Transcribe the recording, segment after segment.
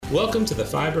Welcome to the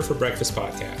Fiber for Breakfast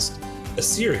podcast, a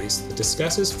series that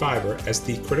discusses fiber as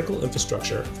the critical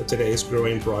infrastructure for today's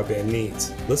growing broadband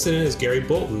needs. Listen in as Gary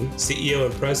Bolton, CEO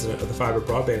and President of the Fiber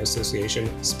Broadband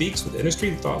Association, speaks with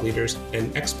industry thought leaders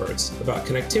and experts about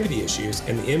connectivity issues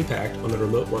and the impact on the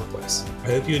remote workplace. I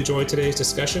hope you enjoyed today's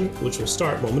discussion, which will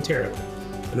start momentarily.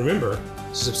 And remember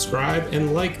to subscribe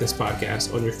and like this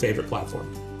podcast on your favorite platform.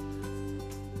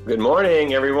 Good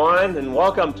morning, everyone, and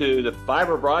welcome to the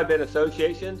Fiber Broadband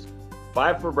Association's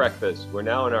Fiber for Breakfast. We're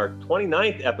now in our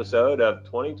 29th episode of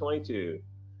 2022.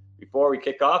 Before we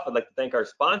kick off, I'd like to thank our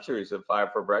sponsors of Fiber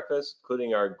for Breakfast,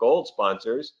 including our gold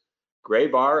sponsors, Gray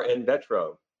Bar and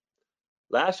Vetro.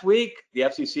 Last week, the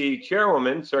FCC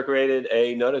chairwoman circulated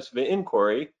a notice of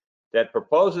inquiry that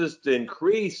proposes to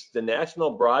increase the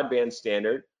national broadband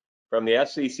standard from the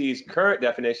FCC's current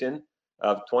definition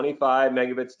of 25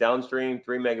 megabits downstream,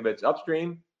 3 megabits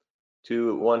upstream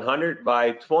to 100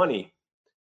 by 20.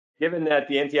 Given that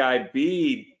the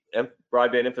NTIB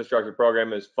broadband infrastructure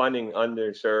program is funding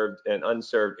underserved and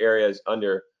unserved areas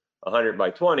under 100 by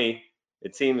 20,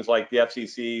 it seems like the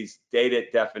FCC's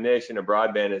dated definition of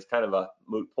broadband is kind of a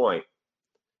moot point.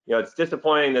 You know, it's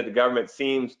disappointing that the government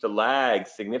seems to lag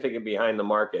significantly behind the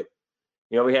market.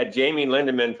 You know, we had Jamie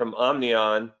Lindeman from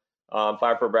Omnion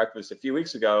Fiber for Breakfast a few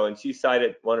weeks ago, and she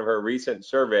cited one of her recent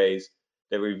surveys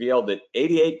that revealed that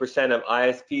 88% of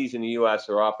ISPs in the US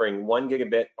are offering 1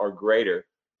 gigabit or greater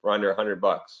for under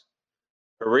 $100.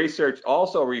 Her research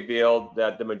also revealed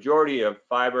that the majority of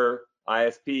fiber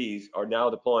ISPs are now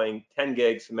deploying 10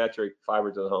 gig symmetric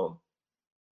fiber to the home.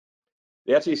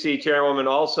 The FCC chairwoman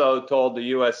also told the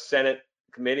US Senate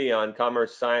Committee on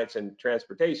Commerce, Science, and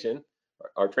Transportation,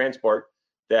 or Transport,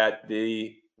 that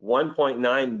the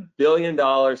 $1.9 billion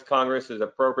Congress has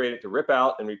appropriated to rip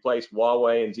out and replace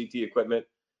Huawei and ZTE equipment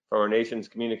from our nation's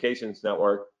communications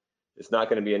network is not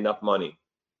going to be enough money.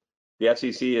 The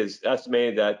FCC has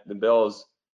estimated that the bill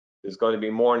is going to be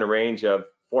more in the range of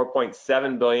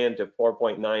 $4.7 billion to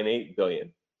 $4.98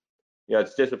 billion. You know,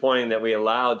 it's disappointing that we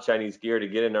allowed Chinese gear to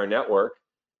get in our network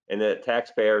and that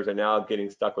taxpayers are now getting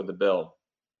stuck with the bill.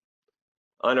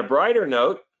 On a brighter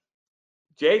note,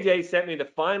 JJ sent me the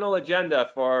final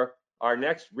agenda for our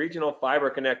next Regional Fiber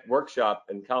Connect workshop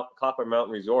in Copper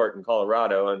Mountain Resort in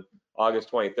Colorado on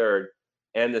August 23rd,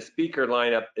 and the speaker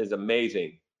lineup is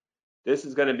amazing. This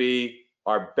is going to be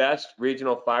our best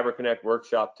Regional Fiber Connect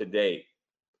workshop to date.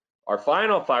 Our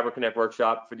final Fiber Connect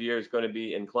workshop for the year is going to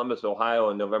be in Columbus, Ohio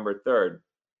on November 3rd.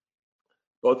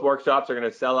 Both workshops are going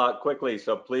to sell out quickly,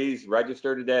 so please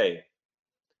register today.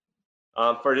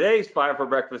 For today's Fiber for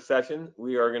Breakfast session,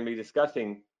 we are going to be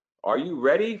discussing, are you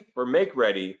ready for Make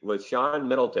Ready with Sean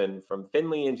Middleton from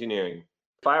Finley Engineering.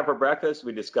 Fiber for Breakfast,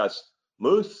 we discuss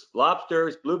moose,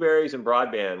 lobsters, blueberries, and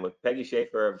broadband with Peggy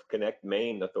Schaefer of Connect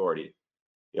Maine Authority.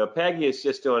 You know, Peggy is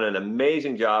just doing an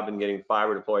amazing job in getting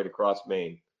fiber deployed across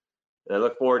Maine. And I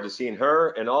look forward to seeing her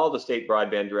and all the state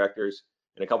broadband directors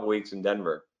in a couple weeks in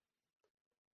Denver.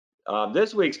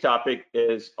 This week's topic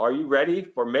is, are you ready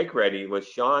for Make Ready with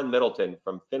Sean Middleton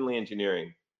from Finley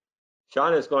Engineering.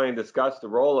 Sean is going to discuss the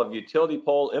role of utility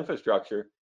pole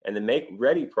infrastructure and the Make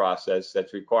Ready process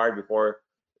that's required before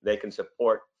they can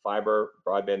support fiber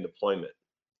broadband deployment.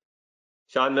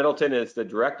 Sean Middleton is the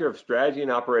Director of Strategy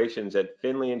and Operations at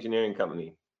Finley Engineering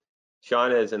Company.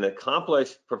 Sean is an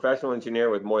accomplished professional engineer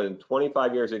with more than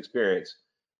 25 years of experience,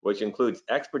 which includes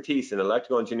expertise in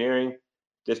electrical engineering,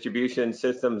 distribution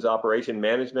systems operation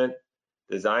management,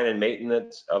 design and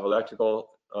maintenance of electrical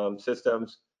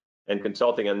systems, and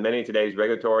consulting on many of today's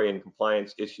regulatory and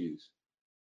compliance issues.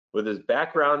 With his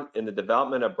background in the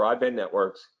development of broadband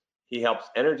networks, he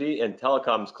helps energy and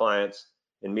telecoms clients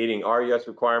in meeting RUS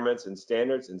requirements and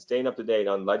standards and staying up to date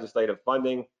on legislative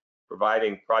funding,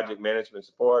 providing project management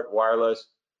support, wireless,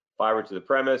 fiber to the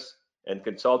premise, and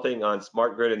consulting on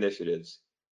smart grid initiatives.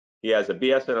 He has a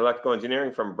BS in electrical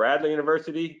engineering from Bradley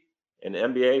University and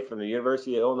an MBA from the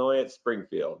University of Illinois at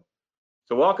Springfield.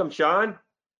 So welcome, Sean.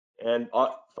 And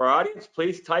for our audience,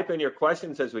 please type in your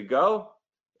questions as we go,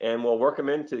 and we'll work them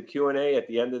into the Q&A at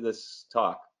the end of this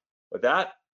talk. With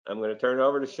that, I'm going to turn it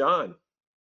over to Sean.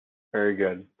 Very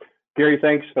good. Gary,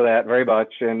 thanks for that very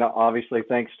much. And obviously,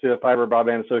 thanks to Fiber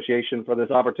Broadband Association for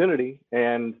this opportunity.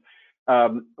 And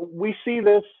we see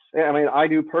this, I mean, I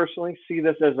do personally see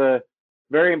this as a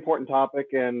very important topic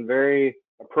and very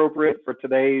appropriate for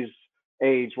today's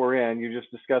age we're in. You're just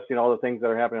discussing all the things that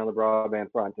are happening on the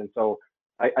broadband front. And so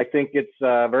I think it's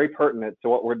very pertinent to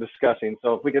what we're discussing.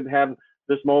 So if we could have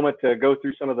this moment to go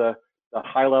through some of the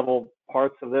high level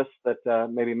parts of this that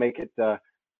maybe make it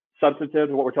substantive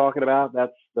to what we're talking about,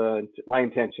 that's my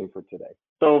intention for today.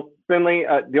 So Finley,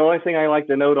 the only thing I like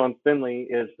to note on Finley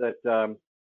is that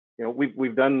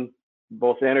we've done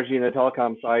both the energy and the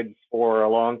telecom sides for a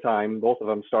long time. Both of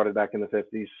them started back in the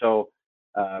 50s. So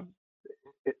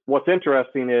what's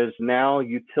interesting is now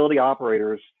utility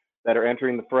operators that are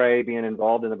entering the fray, being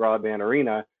involved in the broadband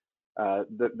arena,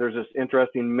 there's this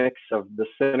interesting mix of the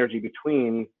synergy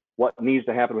between what needs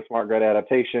to happen with smart grid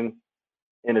adaptation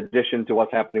in addition to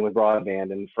what's happening with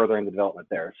broadband and furthering the development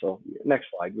there. So next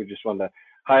slide, we just wanted to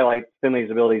highlight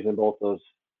Finley's abilities in both those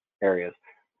areas.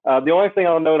 The only thing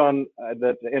I'll note on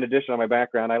that, in addition on my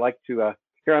background, I like to,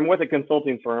 here I'm with a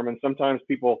consulting firm, and sometimes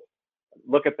people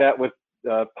look at that with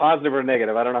positive or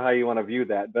negative. I don't know how you want to view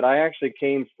that, but I actually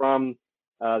came from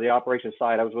the operations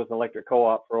side. I was with an electric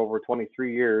co-op for over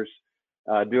 23 years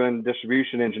doing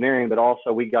distribution engineering, but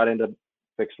also we got into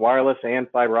fixed wireless and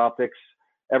fiber optics,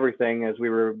 everything as we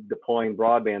were deploying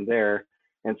broadband there.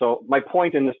 And so my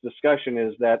point in this discussion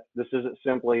is that this isn't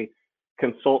simply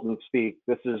consultant speak.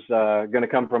 This is going to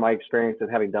come from my experience of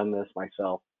having done this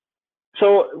myself.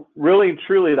 So really,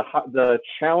 truly, the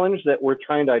challenge that we're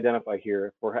trying to identify here,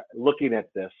 if we're looking at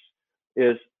this,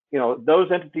 is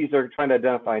those entities are trying to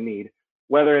identify need,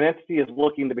 whether an entity is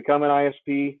looking to become an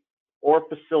ISP or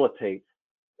facilitate.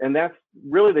 And that's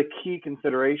really the key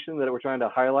consideration that we're trying to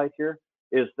highlight here,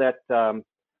 is that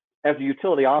as a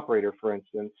utility operator, for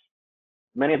instance,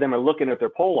 many of them are looking at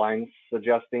their pole lines,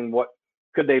 suggesting what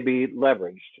could they be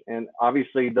leveraged. And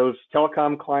obviously those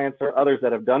telecom clients or others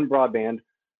that have done broadband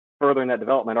furthering that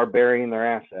development are burying their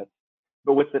assets.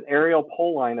 But with an aerial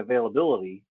pole line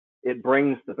availability, it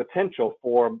brings the potential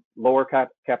for lower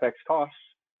CapEx costs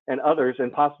and others,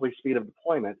 and possibly speed of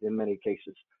deployment in many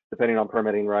cases, depending on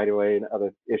permitting right away and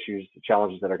other issues,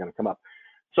 challenges that are going to come up.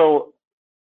 So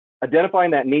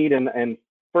identifying that need and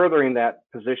furthering that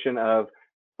position of,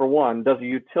 for one, does a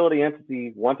utility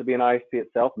entity want to be an ISP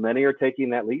itself? Many are taking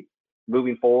that leap,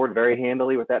 moving forward very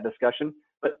handily with that discussion,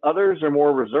 but others are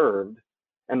more reserved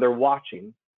and they're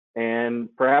watching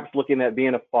and perhaps looking at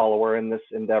being a follower in this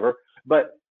endeavor.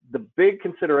 But the big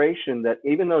consideration that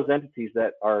even those entities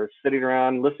that are sitting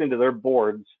around listening to their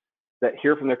boards that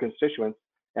hear from their constituents,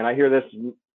 and I hear this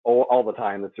all the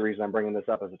time, that's the reason I'm bringing this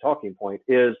up as a talking point,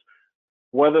 is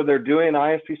whether they're doing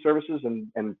ISP services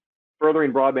and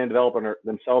furthering broadband development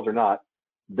themselves or not,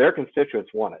 their constituents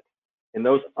want it. In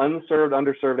those unserved,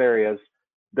 underserved areas,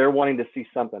 they're wanting to see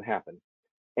something happen.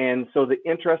 And so the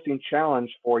interesting challenge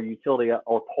for utility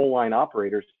or pole line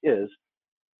operators is,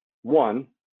 one,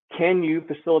 can you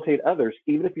facilitate others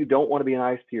even if you don't want to be an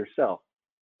ISP yourself?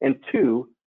 And two,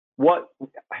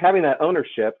 having that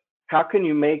ownership, how can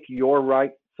you make your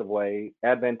rights of way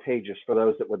advantageous for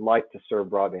those that would like to serve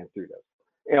broadband through those?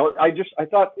 I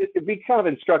thought it'd be kind of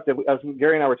instructive, as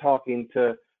Gary and I were talking,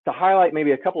 to highlight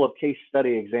maybe a couple of case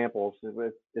study examples.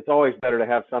 It's always better to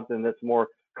have something that's more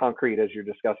concrete as you're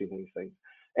discussing these things.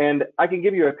 And I can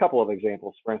give you a couple of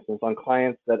examples, for instance, on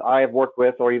clients that I have worked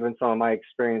with, or even some of my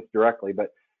experience directly. But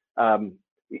when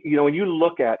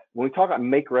we talk about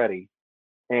make ready,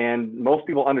 and most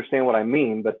people understand what I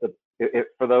mean, but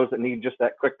for those that need just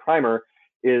that quick primer,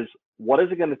 is what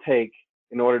is it going to take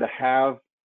in order to have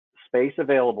space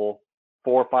available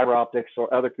for fiber optics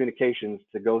or other communications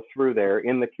to go through there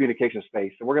in the communication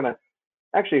space. And we're going to,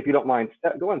 actually, if you don't mind,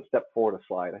 go ahead and step forward a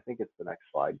slide. I think it's the next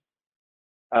slide.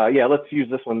 Yeah, let's use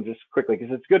this one just quickly,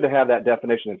 because it's good to have that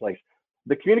definition in place.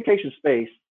 The communication space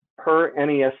per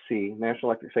NESC,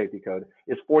 National Electric Safety Code,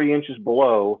 is 40 inches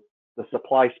below the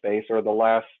supply space, or the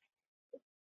last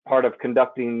part of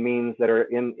conducting means that are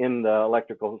in the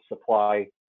electrical supply.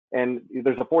 And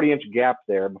there's a 40-inch gap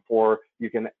there before you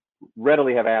can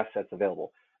readily have assets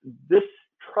available. This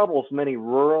troubles many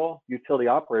rural utility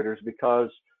operators, because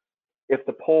if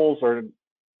the poles are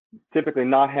typically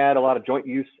not had a lot of joint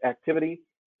use activity,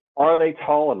 are they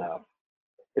tall enough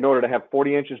in order to have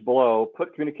 40 inches below,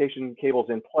 put communication cables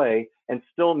in play, and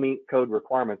still meet code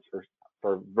requirements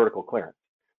for vertical clearance?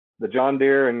 The John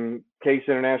Deere and Case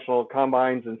International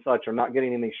combines and such are not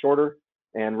getting any shorter,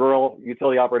 and rural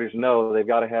utility operators know they've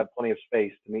got to have plenty of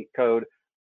space to meet code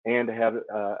and to have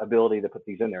ability to put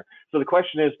these in there. So the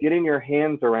question is getting your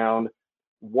hands around,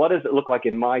 what does it look like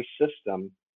in my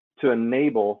system to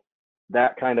enable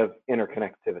that kind of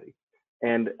interconnectivity?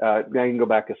 And now you can go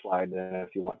back a slide if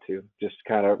you want to, just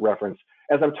kind of reference.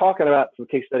 As I'm talking about some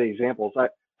case study examples,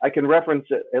 I can reference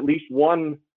at least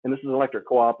one, and this is an electric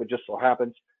co-op, it just so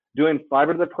happens, doing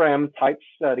fiber to the prem type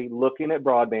study, looking at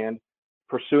broadband,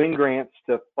 pursuing grants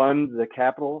to fund the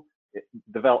capital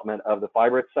development of the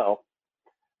fiber itself.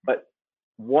 But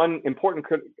one important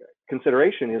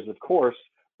consideration is, of course,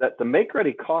 that the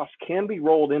make-ready cost can be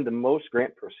rolled into most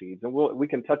grant proceeds, and we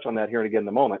can touch on that here again in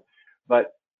a moment.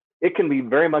 But it can be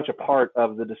very much a part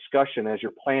of the discussion as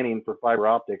you're planning for fiber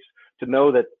optics to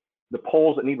know that the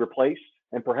poles that need replaced,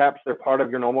 and perhaps they're part of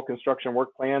your normal construction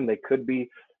work plan, they could be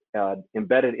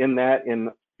embedded in that in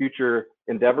future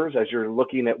endeavors as you're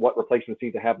looking at what replacements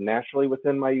need to have naturally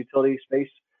within my utility space.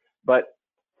 But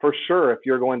for sure, if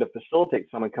you're going to facilitate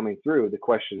someone coming through, the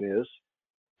question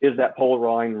is that pole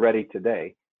line ready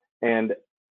today? And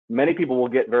many people will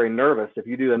get very nervous if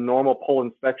you do a normal pole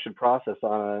inspection process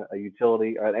on a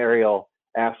utility or an aerial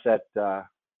asset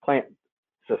plant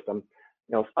system.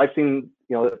 I've seen,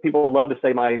 people love to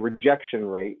say my rejection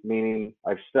rate, meaning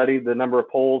I've studied the number of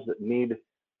poles that need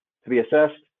to be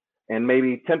assessed, and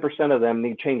maybe 10% of them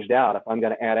need changed out if I'm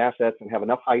going to add assets and have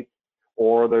enough height,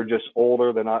 or they're just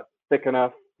older, they're not thick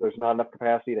enough, there's not enough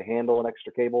capacity to handle an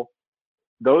extra cable.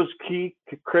 Those key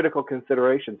critical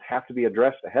considerations have to be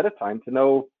addressed ahead of time to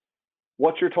know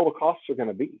what your total costs are going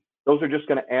to be. Those are just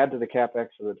going to add to the CapEx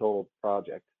of the total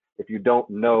project if you don't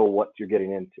know what you're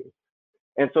getting into.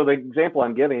 And so the example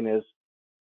I'm giving is,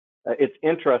 it's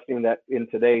interesting that in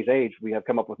today's age, we have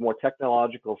come up with more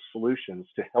technological solutions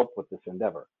to help with this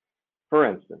endeavor. For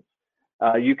instance,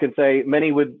 you can say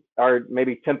maybe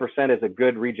 10% is a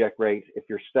good reject rate. If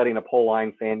you're studying a pole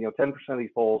line saying, 10% of these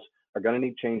poles are going to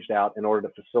need changed out in order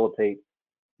to facilitate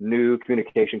new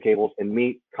communication cables and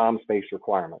meet comm space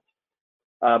requirements.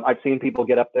 I've seen people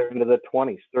get up there into the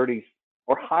 20s, 30s,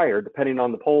 or higher, depending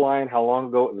on the pole line, how long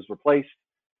ago it was replaced.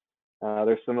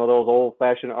 There's some of those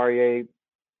old-fashioned REA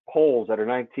poles that are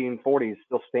 1940s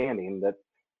still standing that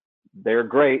they're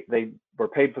great. They were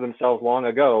paid for themselves long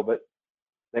ago, but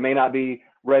they may not be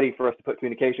ready for us to put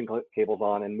communication cables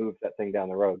on and move that thing down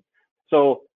the road.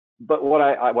 So, but what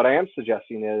I am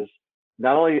suggesting is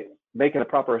not only making a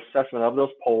proper assessment of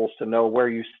those poles to know where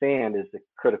you stand is the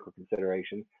critical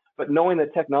consideration, but knowing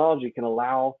that technology can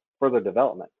allow further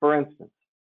development. For instance,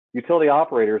 utility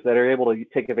operators that are able to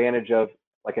take advantage of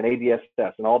like an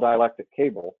ADSS, an all dielectric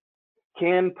cable,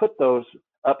 can put those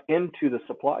up into the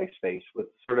supply space with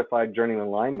certified journeyman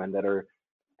linemen that are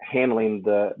handling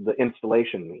the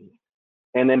installation means,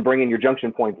 and then bringing your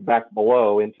junction points back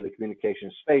below into the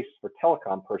communication space for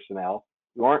telecom personnel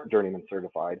who aren't journeyman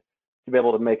certified to be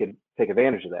able to take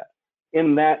advantage of that.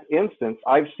 In that instance,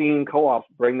 I've seen co-ops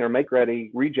bring their make-ready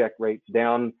reject rates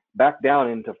back down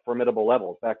into formidable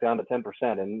levels, back down to 10%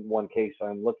 in one case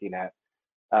I'm looking at.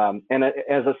 And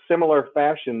as a similar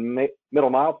fashion, middle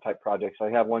mile type projects, I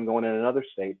have one going in another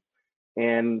state,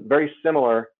 and very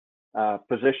similar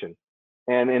position.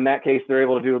 And in that case, they're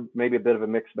able to do maybe a bit of a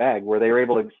mixed bag where they're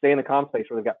able to stay in the comm space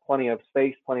where they've got plenty of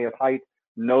space, plenty of height,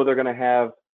 know they're going to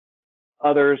have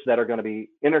others that are going to be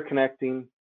interconnecting,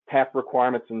 tap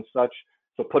requirements and such.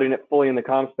 So putting it fully in the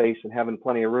comm space and having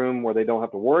plenty of room where they don't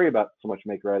have to worry about so much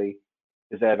make ready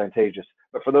is advantageous.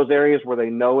 But for those areas where they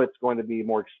know it's going to be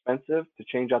more expensive to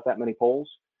change out that many poles,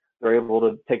 they're able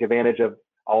to take advantage of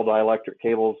all dielectric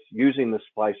cables using the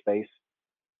supply space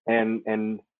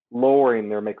and lowering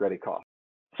their make ready cost.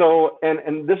 So,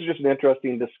 and this is just an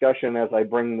interesting discussion as I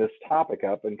bring this topic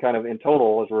up, and kind of in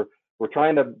total, as we're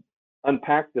trying to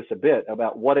unpack this a bit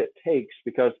about what it takes,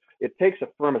 because it takes a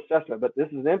firm assessment, but this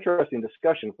is an interesting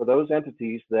discussion for those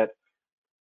entities that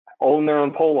own their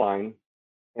own pole line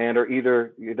and are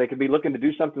either, they could be looking to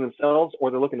do something themselves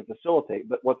or they're looking to facilitate.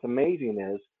 But what's amazing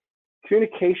is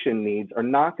communication needs are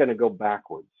not going to go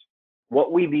backwards.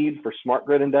 What we need for smart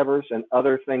grid endeavors and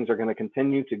other things are going to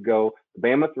continue to go, the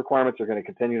bandwidth requirements are going to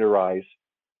continue to rise.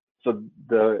 So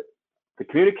the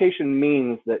communication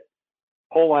means that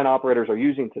pole line operators are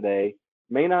using today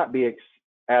may not be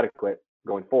adequate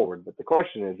going forward. But the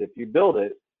question is, if you build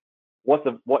it,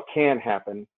 what can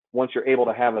happen once you're able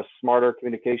to have a smarter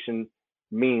communication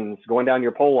means going down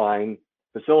your pole line,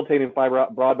 facilitating fiber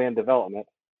broadband development,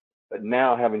 but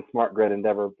now having smart grid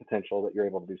endeavor potential that you're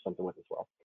able to do something with as well.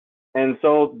 And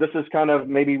so this is kind of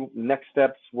maybe next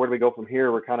steps. Where do we go from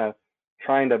here? We're kind of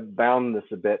trying to bound this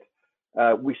a bit.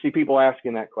 We see people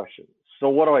asking that question. So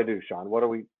what do I do, Sean? What are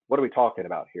we talking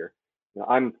about here?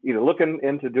 I'm either looking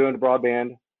into doing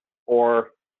broadband,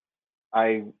 or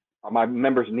my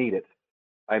members need it.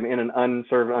 I'm in an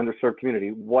underserved community.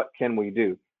 What can we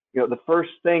do? The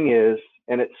first thing is,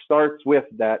 and it starts with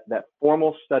that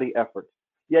formal study effort.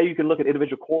 Yeah, you can look at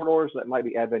individual corridors that might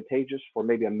be advantageous for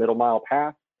maybe a middle mile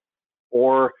path,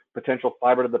 or potential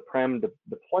fiber to the prem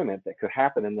deployment that could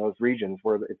happen in those regions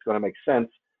where it's going to make sense.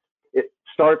 It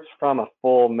starts from a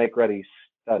full make-ready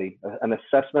study, an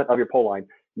assessment of your pole line.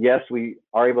 Yes, we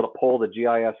are able to pull the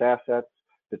GIS assets,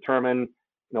 determine,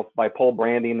 by pole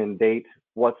branding and date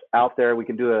what's out there. We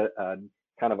can do a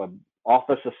kind of a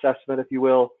office assessment, if you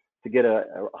will, to get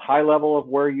a high level of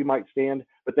where you might stand.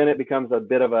 But then it becomes a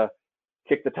bit of a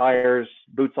kick the tires,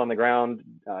 boots on the ground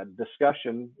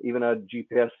discussion, even a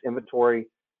GPS inventory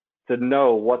to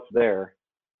know what's there.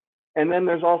 And then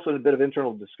there's also a bit of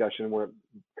internal discussion where it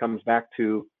comes back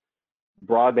to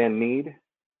broadband need,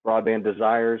 broadband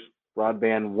desires,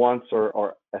 broadband wants,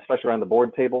 or especially around the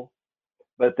board table,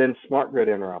 but then smart grid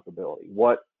interoperability.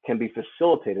 What can be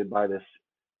facilitated by this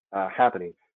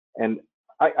happening? And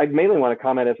I mainly want to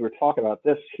comment as we're talking about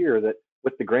this here that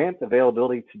with the grant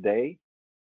availability today,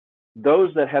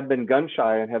 those that have been gun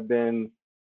shy and have been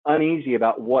uneasy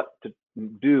about what to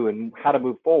do and how to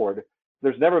move forward,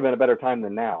 there's never been a better time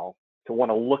than now to want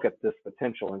to look at this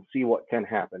potential and see what can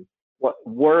happen.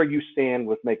 Where you stand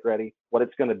with Make Ready, what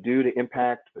it's going to do to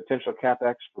impact potential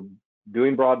CapEx for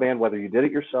doing broadband, whether you did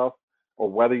it yourself or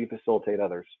whether you facilitate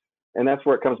others. And that's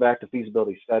where it comes back to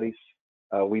feasibility studies.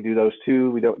 We do those too.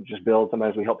 We don't just build.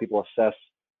 Sometimes we help people assess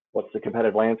what's the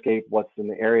competitive landscape, what's in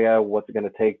the area, what's it going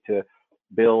to take to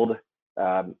build,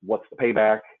 what's the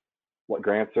payback, what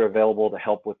grants are available to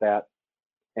help with that.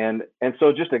 And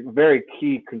so just a very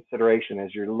key consideration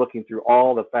as you're looking through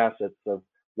all the facets of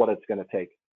what it's going to take.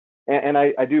 And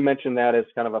I do mention that as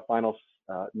kind of a final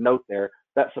note there,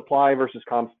 that supply versus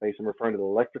comm space, I'm referring to the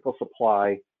electrical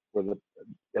supply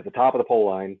at the top of the pole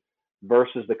line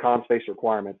versus the comm space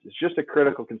requirements. It's just a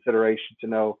critical consideration to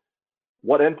know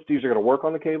what entities are going to work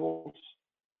on the cables,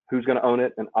 who's going to own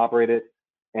it and operate it,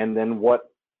 and then what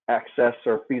access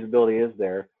or feasibility is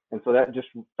there. And so that just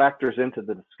factors into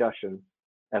the discussion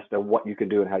as to what you can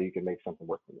do and how you can make something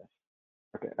work from this.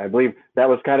 Okay, I believe that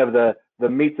was kind of the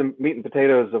meat and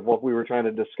potatoes of what we were trying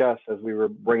to discuss as we were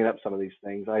bringing up some of these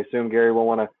things. I assume Gary will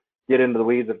want to get into the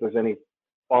weeds if there's any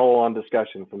follow-on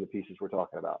discussion from the pieces we're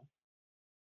talking about.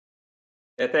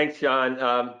 Yeah, thanks,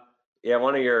 John. Yeah,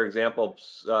 one of your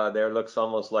examples there looks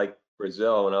almost like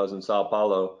Brazil. When I was in Sao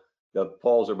Paulo, the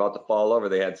poles are about to fall over.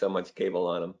 They had so much cable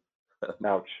on them.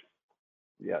 Ouch.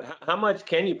 Yeah. How much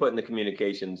can you put in the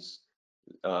communications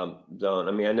zone?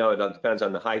 I mean, I know it depends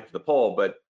on the height of the pole,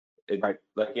 but Right.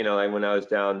 like, like when I was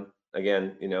down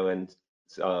again, in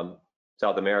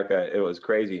South America, it was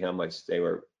crazy how much they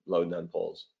were loading on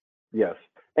poles. Yes,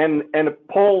 and a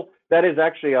pole, that is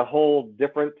actually a whole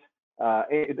different.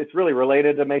 It's really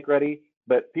related to Make Ready,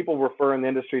 but people refer in the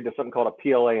industry to something called a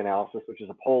PLA analysis, which is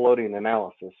a pole loading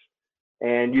analysis,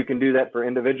 and you can do that for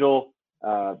individual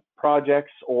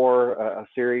projects or a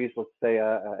series. Let's say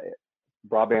a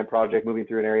broadband project moving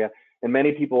through an area. And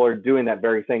many people are doing that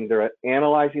very thing. They're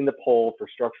analyzing the pole for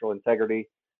structural integrity,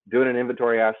 doing an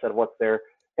inventory asset of what's there.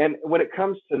 And when it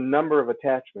comes to number of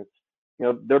attachments,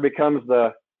 there becomes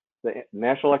the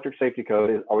National Electric Safety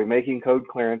Code. Are we making code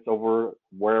clearance over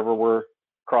wherever we're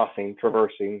crossing,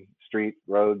 traversing, street,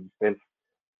 road, fence,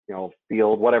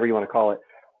 field, whatever you want to call it.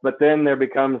 But then there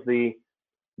becomes the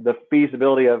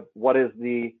feasibility of what is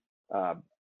the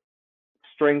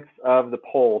strength of the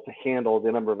pole to handle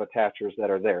the number of attachers that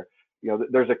are there.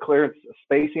 There's a clearance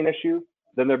spacing issue.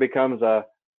 Then there becomes a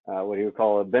what do you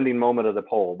call a bending moment of the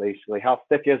pole. Basically, how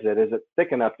thick is it? Is it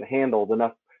thick enough to handle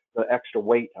the extra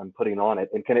weight I'm putting on it?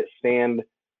 And can it stand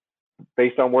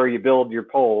based on where you build your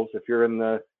poles? If we're in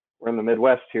the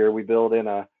Midwest here, we build in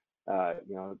a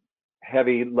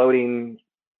heavy loading,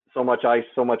 so much ice,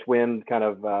 so much wind kind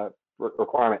of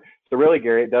requirement. So really,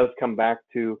 Gary, it does come back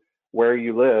to where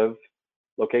you live,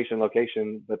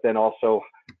 location, but then also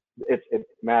it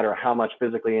matter how much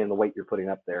physically and the weight you're putting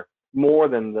up there, more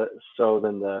than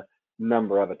the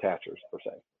number of attachers per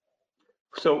se.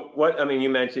 So you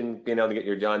mentioned being able to get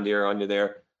your John Deere under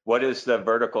there. What is the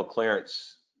vertical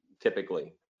clearance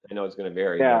typically? I know it's going to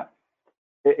vary. Yeah,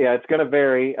 it's going to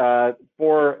vary.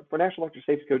 For National Electric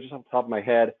Safety Code, just off the top of my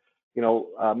head,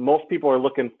 most people are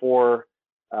looking for,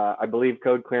 I believe,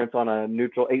 code clearance on a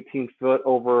neutral 18-foot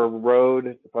over a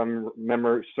road. If my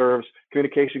memory serves,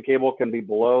 communication cable can be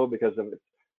below because of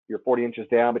you're 40 inches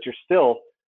down, but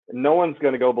no one's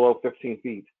going to go below 15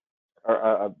 feet.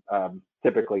 Or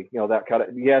typically, that kind of.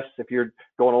 Yes, if you're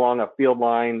going along a field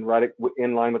line right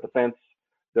in line with the fence,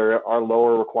 there are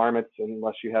lower requirements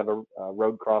unless you have a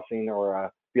road crossing or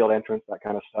a field entrance, that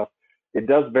kind of stuff. It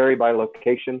does vary by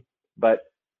location, but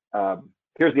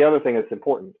here's the other thing that's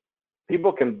important.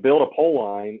 People can build a pole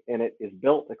line, and it is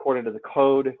built according to the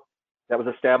code that was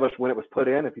established when it was put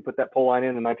in. If you put that pole line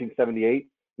in 1978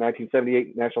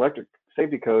 National Electric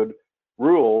Safety Code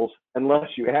rules, unless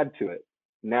you add to it.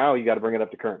 Now you got to bring it up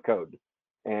to current code.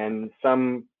 And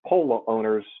some pole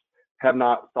owners have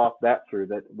not thought that through,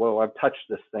 that, well, I've touched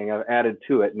this thing, I've added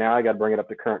to it, now I got to bring it up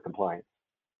to current compliance.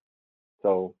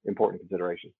 So important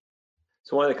consideration.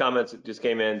 So one of the comments that just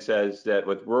came in says that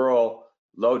with rural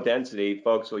low density,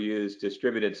 folks will use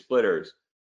distributed splitters.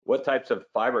 What types of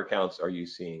fiber counts are you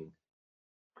seeing?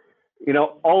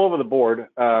 all over the board.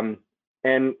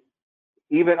 And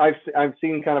even I've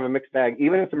seen kind of a mixed bag.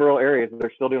 Even in some rural areas,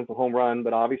 they're still doing some home run,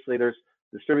 but obviously there's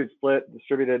distributed split,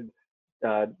 distributed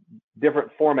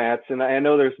different formats. And I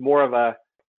know there's more of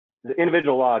the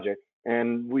individual logic.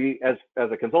 And we, as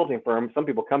a consulting firm, some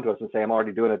people come to us and say, I'm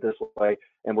already doing it this way,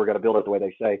 and we're going to build it the way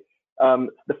they say.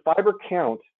 The fiber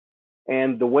count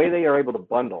and the way they are able to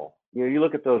bundle, you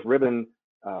look at those ribbon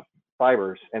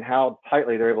fibers and how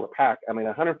tightly they're able to pack. I mean,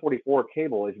 144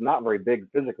 cable is not very big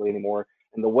physically anymore,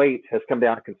 and the weight has come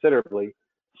down considerably.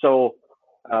 So,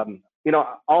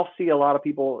 I'll see a lot of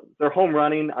people, they're home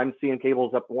running. I'm seeing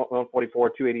cables up 144,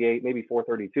 288, maybe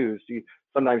 432. So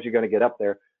sometimes you're going to get up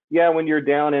there. Yeah, when you're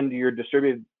down into your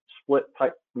distributed split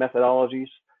type methodologies,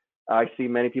 I see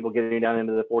many people getting down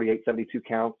into the 48, 72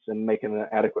 counts and making an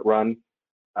adequate run.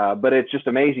 But it's just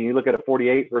amazing. You look at a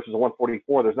 48 versus a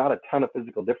 144, there's not a ton of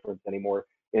physical difference anymore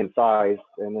in size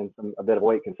and then a bit of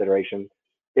weight consideration.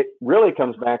 It really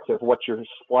comes back to what your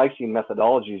splicing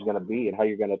methodology is going to be and how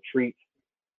you're going to treat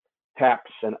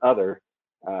taps and other.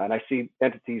 And I see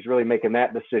entities really making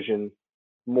that decision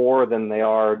more than they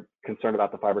are concerned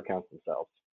about the fiber counts themselves.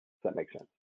 If that makes sense.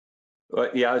 Well,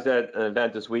 yeah, I was at an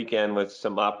event this weekend with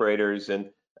some operators, and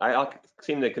I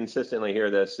seem to consistently hear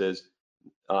this is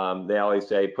they always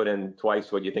say, put in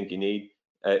twice what you think you need.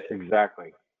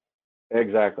 Exactly.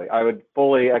 I would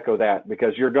fully echo that,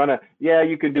 because you're gonna,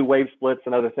 you can do wave splits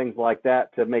and other things like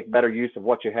that to make better use of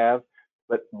what you have.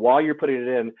 But while you're putting it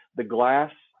in, the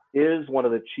glass is one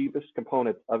of the cheapest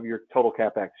components of your total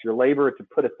CapEx. Your labor to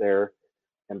put it there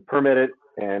and permit it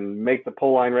and make the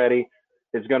pole line ready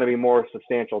is going to be more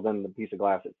substantial than the piece of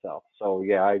glass itself. So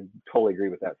yeah, I totally agree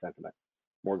with that sentiment.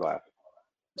 More glass.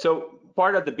 So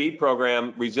part of the BEAD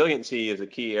program, resiliency is a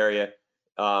key area,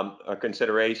 a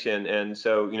consideration. And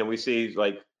so, we see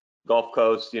like Gulf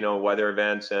Coast, weather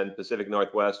events, and Pacific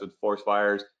Northwest with forest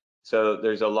fires. So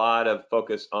there's a lot of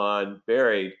focus on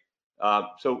buried.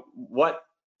 So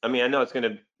I know it's going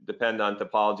to depend on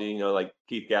topology, like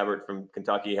Keith Gabbert from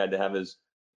Kentucky had to have his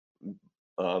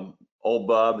old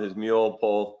bub, his mule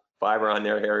pull fiber on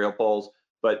their aerial poles.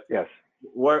 But yes,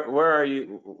 where are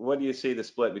you? What do you see the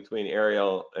split between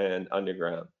aerial and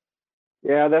underground?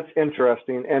 Yeah, that's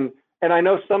interesting. And I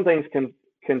know some things can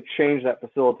change that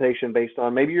facilitation based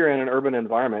on maybe you're in an urban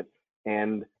environment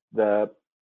and the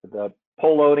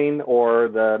pole loading or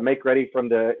the make ready from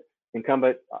the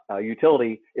incumbent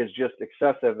utility is just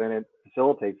excessive, and it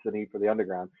facilitates the need for the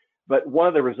underground. But one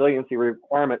of the resiliency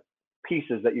requirement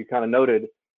pieces that you kind of noted,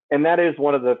 and that is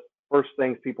one of the first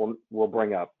things people will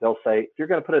bring up. They'll say, if you're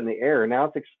going to put it in the air, now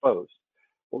it's exposed.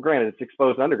 Well, granted, it's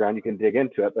exposed underground, you can dig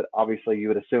into it, but obviously you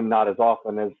would assume not as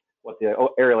often as what the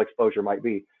aerial exposure might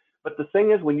be. But the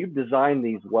thing is, when you design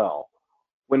these well,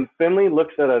 when Finley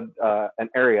looks at an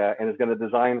area and is going to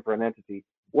design for an entity,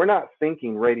 we're not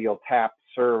thinking radial tap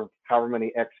serve however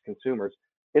many X consumers.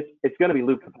 It's going to be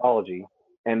loop topology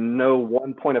and no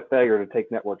one point of failure to take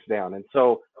networks down. And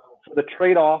so the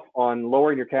trade-off on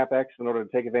lowering your CapEx in order to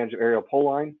take advantage of aerial pole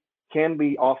line can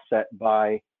be offset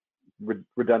by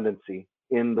redundancy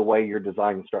in the way you're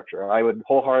designing structure. I would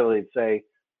wholeheartedly say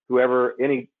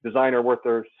any designer worth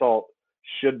their salt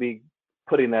should be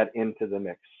putting that into the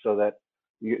mix so that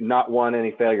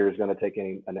any failure is going to take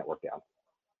a network down.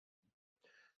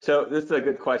 So this is a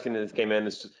good question that came in.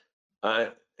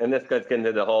 And this gets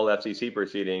into the whole FCC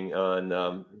proceeding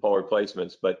on pole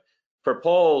replacements. But for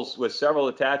poles with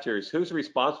several attachers, who's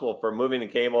responsible for moving the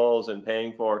cables and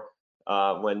paying for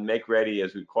when make ready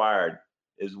is required?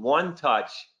 Is one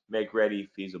touch make ready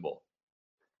feasible?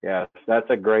 Yes, that's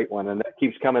a great one, and that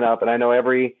keeps coming up. And I know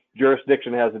every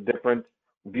jurisdiction has a different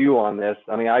view on this.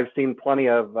 I mean, I've seen plenty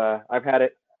of. I've had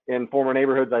it in former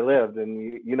neighborhoods I lived,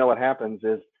 and you know what happens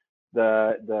is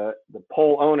the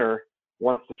pole owner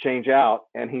wants to change out,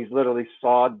 and he's literally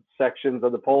sawed sections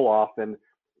of the pole off and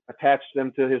attached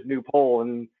them to his new pole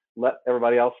and let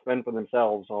everybody else spend for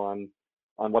themselves on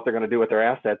what they're going to do with their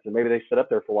assets. And maybe they sit up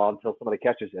there for a while until somebody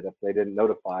catches it if they didn't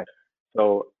notify.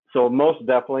 So most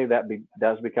definitely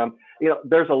does become,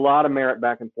 there's a lot of merit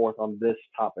back and forth on this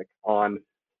topic on,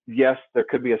 yes, there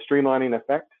could be a streamlining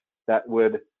effect that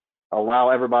would allow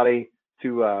everybody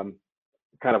to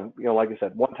kind of, like I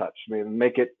said, one touch,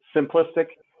 make it simplistic,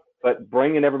 but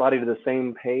bringing everybody to the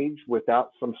same page without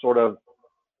some sort of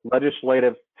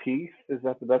legislative teeth, is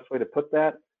that the best way to put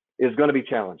that, is going to be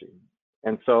challenging.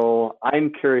 And so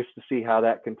I'm curious to see how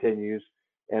that continues.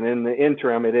 And in the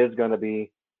interim, it is going to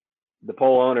be the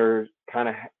pole owner kind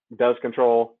of does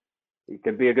control. He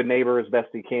can be a good neighbor as best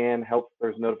he can, help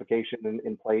there's notification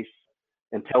in place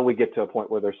until we get to a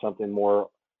point where there's something more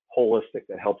holistic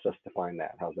that helps us define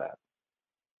that. How's that?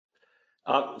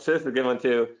 So this is a good one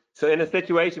too. So in a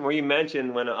situation where you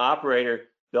mentioned when an operator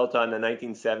built on the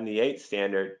 1978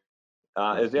 standard,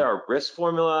 is there a risk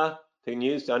formula you can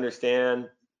use to understand,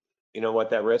 what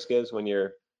that risk is when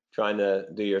you're trying to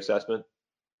do your assessment?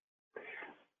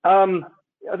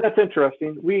 That's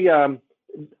interesting.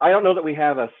 I don't know that we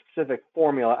have a specific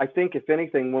formula. I think if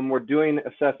anything, when we're doing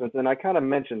assessments, and I kind of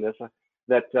mentioned this,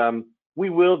 that we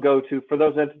will go to, for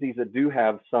those entities that do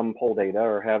have some poll data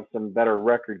or have some better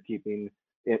record keeping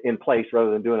in place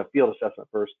rather than doing a field assessment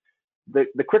first,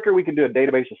 the quicker we can do a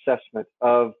database assessment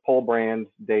of poll brand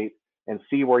date and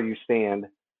see where you stand,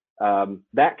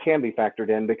 that can be factored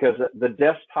in, because the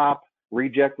desktop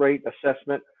reject rate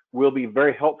assessment will be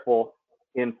very helpful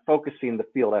in focusing the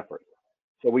field effort.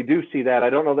 So we do see that. I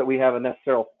don't know that we have a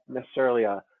necessarily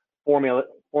a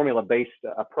formula-based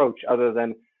approach, other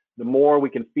than the more we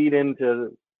can feed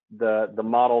into the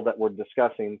model that we're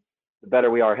discussing, the better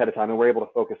we are ahead of time, and we're able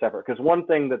to focus effort. Because one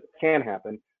thing that can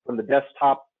happen from the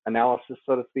desktop analysis,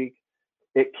 so to speak,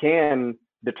 it can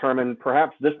determine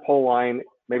perhaps this poll line,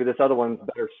 maybe this other one's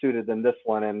better suited than this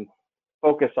one, and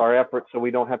focus our efforts so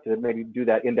we don't have to maybe do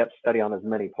that in-depth study on as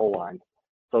many poll lines.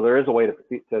 So there is a way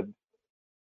to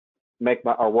make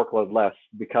our workload less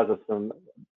because of some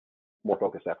more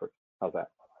focused effort. How's that?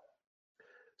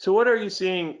 So what are you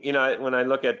seeing, when I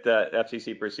look at the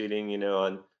FCC proceeding,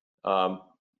 on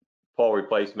poll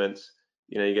replacements,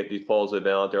 you get these polls that have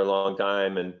been out there a long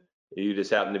time and you just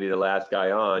happen to be the last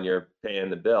guy on, you're paying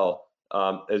the bill.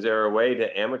 Is there a way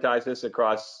to amortize this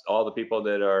across all the people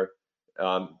that are,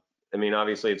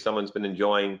 obviously if someone's been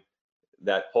enjoying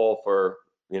that poll for,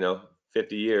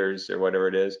 50 years or whatever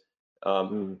it is,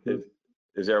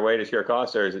 is there a way to share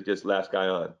costs, or is it just last guy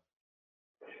on?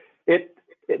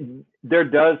 There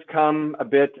does come a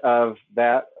bit of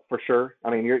that for sure.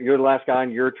 You're the last guy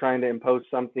and you're trying to impose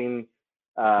something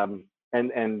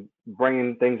and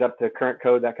bringing things up to current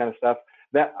code, that kind of stuff.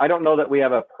 That I don't know that we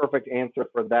have a perfect answer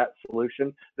for that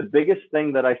solution. The biggest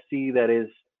thing that I see that is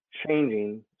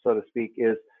changing, so to speak,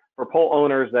 is for poll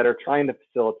owners that are trying to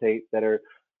facilitate that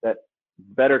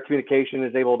better communication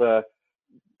is able to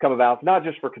come about, not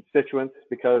just for constituents,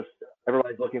 because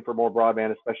everybody's looking for more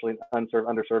broadband, especially unserved,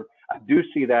 underserved. I do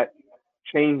see that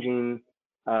changing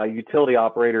utility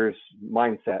operators'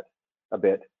 mindset a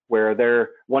bit, where they're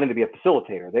wanting to be a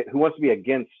facilitator. Who wants to be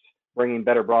against bringing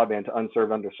better broadband to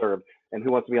unserved, underserved, and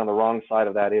who wants to be on the wrong side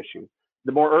of that issue?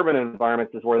 The more urban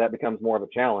environments is where that becomes more of a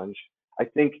challenge. I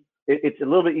think it's a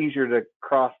little bit easier to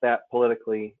cross that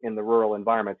politically in the rural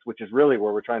environments, which is really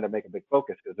where we're trying to make a big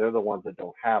focus, because they're the ones that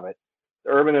don't have it.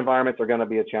 The urban environments are going to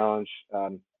be a challenge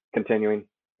continuing,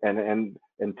 and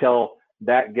until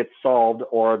that gets solved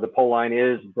or the poll line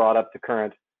is brought up to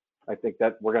current, I think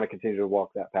that we're going to continue to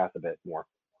walk that path a bit more.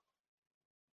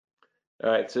 All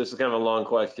right, so this is kind of a long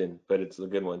question, but it's a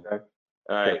good one. Okay.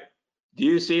 All right. Sure. Do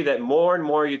you see that more and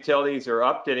more utilities are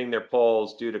updating their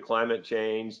polls due to climate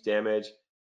change damage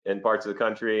in parts of the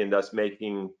country, and thus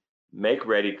making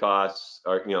make-ready costs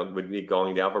would be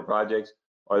going down for projects?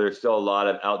 Or there's still a lot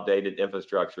of outdated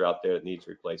infrastructure out there that needs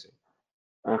replacing?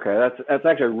 Okay, that's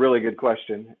actually a really good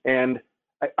question. And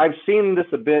I've seen this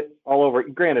a bit all over.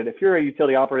 Granted, if you're a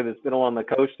utility operator that's been along the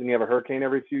coast and you have a hurricane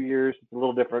every few years, it's a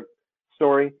little different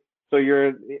story. So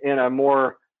you're in a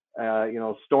more,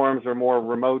 storms are more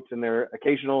remote and they're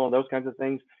occasional and those kinds of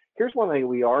things. Here's one thing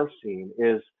we are seeing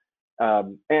is,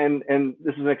 and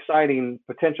this is an exciting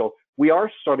potential. We are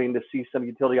starting to see some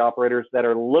utility operators that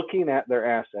are looking at their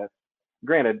assets.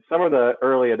 Granted, some are the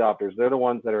early adopters. They're the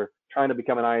ones that are trying to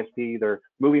become an ISP. They're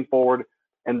moving forward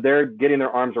and they're getting their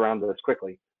arms around this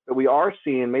quickly. But we are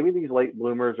seeing maybe these late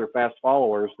bloomers or fast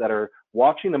followers that are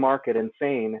watching the market and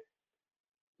saying,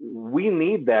 we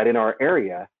need that in our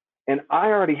area. And I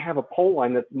already have a pole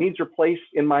line that needs replaced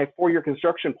in my 4-year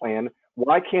construction plan.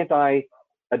 Why can't I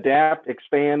adapt,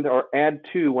 expand, or add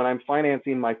to when I'm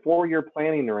financing my 4-year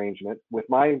planning arrangement with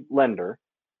my lender?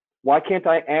 Why can't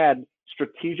I add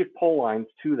strategic pole lines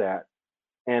to that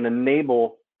and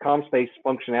enable CommSpace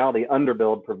functionality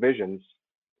underbuild provisions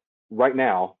right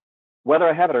now, whether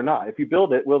I have it or not? If you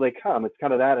build it, will they come? It's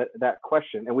kind of that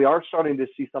question. And we are starting to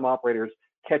see some operators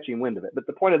catching wind of it. But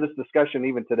the point of this discussion,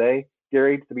 even today,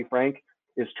 Gary, to be frank,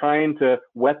 is trying to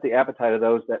whet the appetite of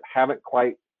those that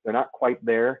they're not quite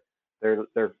there.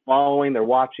 They're following, they're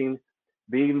watching,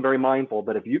 being very mindful.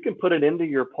 But if you can put it into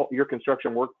your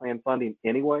construction work plan funding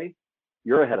anyway,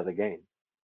 you're ahead of the game.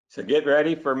 So get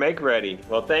ready for make ready.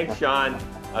 Well, thanks, Sean.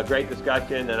 A great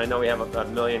discussion, and I know we have a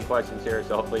million questions here,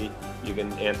 so hopefully you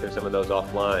can answer some of those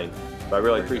offline. But I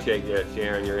really appreciate you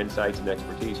sharing your insights and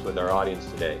expertise with our audience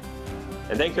today.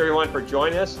 And thanks everyone for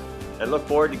joining us. and look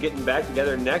forward to getting back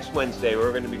together next Wednesday.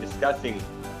 We're going to be discussing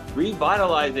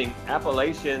revitalizing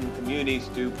Appalachian communities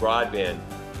to broadband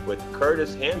with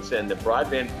Curtis Hansen, the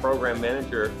broadband program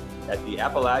manager at the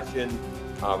Appalachian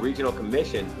Regional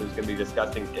Commission, who's going to be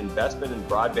discussing investment in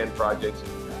broadband projects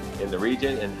in the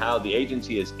region and how the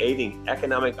agency is aiding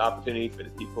economic opportunity for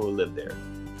the people who live there.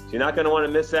 So you're not going to want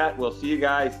to miss that. We'll see you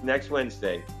guys next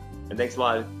Wednesday. And thanks a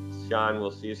lot, Sean.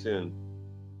 We'll see you soon.